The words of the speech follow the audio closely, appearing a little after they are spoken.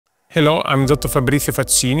Hello, I'm Dr. Fabrizio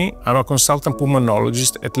Facchini. I'm a consultant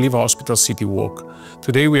pulmonologist at Live Hospital City Walk.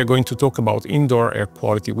 Today we are going to talk about indoor air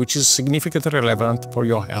quality, which is significantly relevant for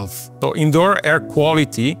your health. So indoor air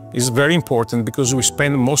quality is very important because we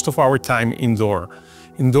spend most of our time indoor.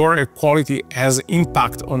 Indoor air quality has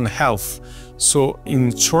impact on health. So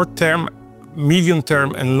in short term, medium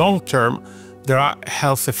term and long term, there are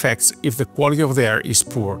health effects if the quality of the air is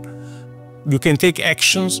poor. You can take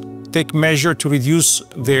actions, take measures to reduce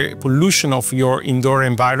the pollution of your indoor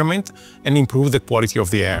environment and improve the quality of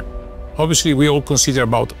the air. Obviously, we all consider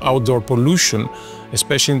about outdoor pollution,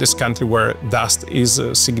 especially in this country where dust is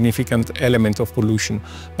a significant element of pollution.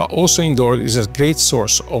 But also indoor is a great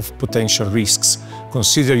source of potential risks.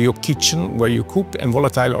 Consider your kitchen where you cook and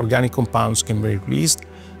volatile organic compounds can be released,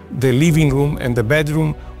 the living room and the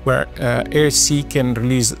bedroom where AC can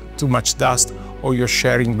release too much dust, or you're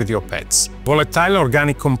sharing with your pets. Volatile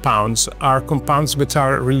organic compounds are compounds which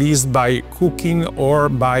are released by cooking or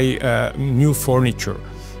by new furniture.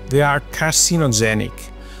 They are carcinogenic.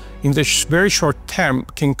 In the very short term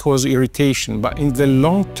can cause irritation, but in the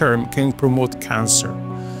long term can promote cancer.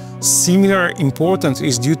 Similar importance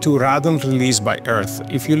is due to radon released by Earth.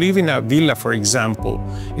 If you live in a villa, for example,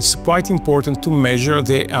 it's quite important to measure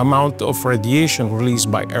the amount of radiation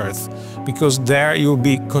released by Earth, because there you'll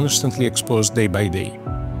be constantly exposed day by day.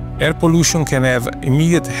 Air pollution can have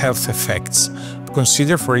immediate health effects.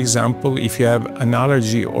 Consider, for example, if you have an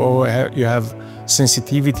allergy or you have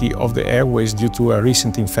sensitivity of the airways due to a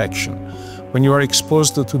recent infection. When you are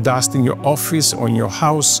exposed to dust in your office or in your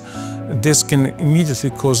house, this can immediately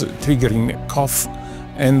cause triggering cough,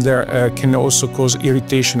 and can also cause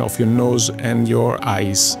irritation of your nose and your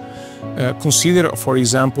eyes. Consider, for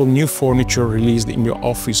example, new furniture released in your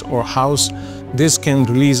office or house. This can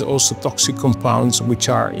release also toxic compounds which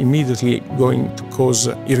are immediately going to cause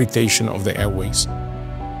irritation of the airways.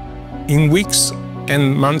 In weeks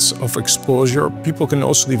and months of exposure, people can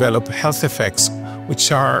also develop health effects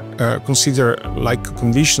which are considered like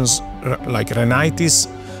conditions like rhinitis,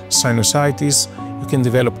 sinusitis. You can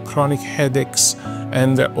develop chronic headaches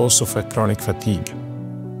and also for chronic fatigue.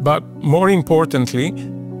 But more importantly,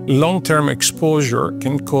 long-term exposure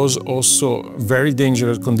can cause also very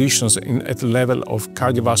dangerous conditions at the level of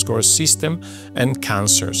cardiovascular system and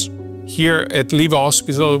cancers. Here at Live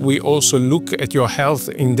Hospital, we also look at your health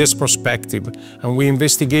in this perspective, and we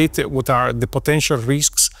investigate what are the potential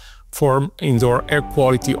risks for indoor air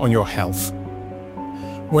quality on your health.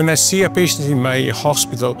 When I see a patient in my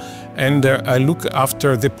hospital and I look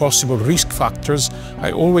after the possible risk factors,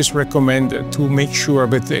 I always recommend to make sure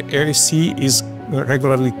that the AC is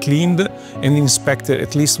regularly cleaned and inspected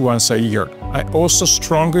at least once a year. I also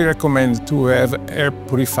strongly recommend to have air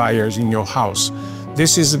purifiers in your house.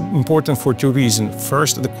 This is important for two reasons.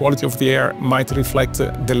 First, the quality of the air might reflect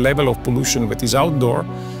the level of pollution that is outdoor.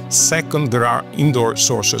 Second, there are indoor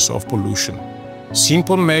sources of pollution.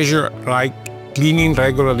 Simple measures like cleaning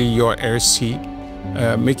regularly your AC,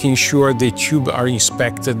 making sure the tubes are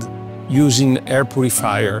inspected, using air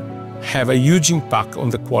purifier, have a huge impact on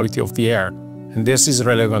the quality of the air, and this is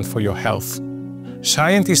relevant for your health.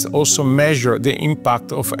 Scientists also measure the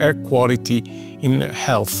impact of air quality in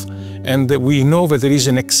health, and we know that there is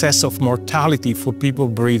an excess of mortality for people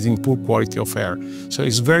breathing poor quality of air. So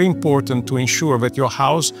it's very important to ensure that your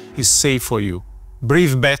house is safe for you.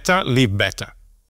 Breathe better, live better.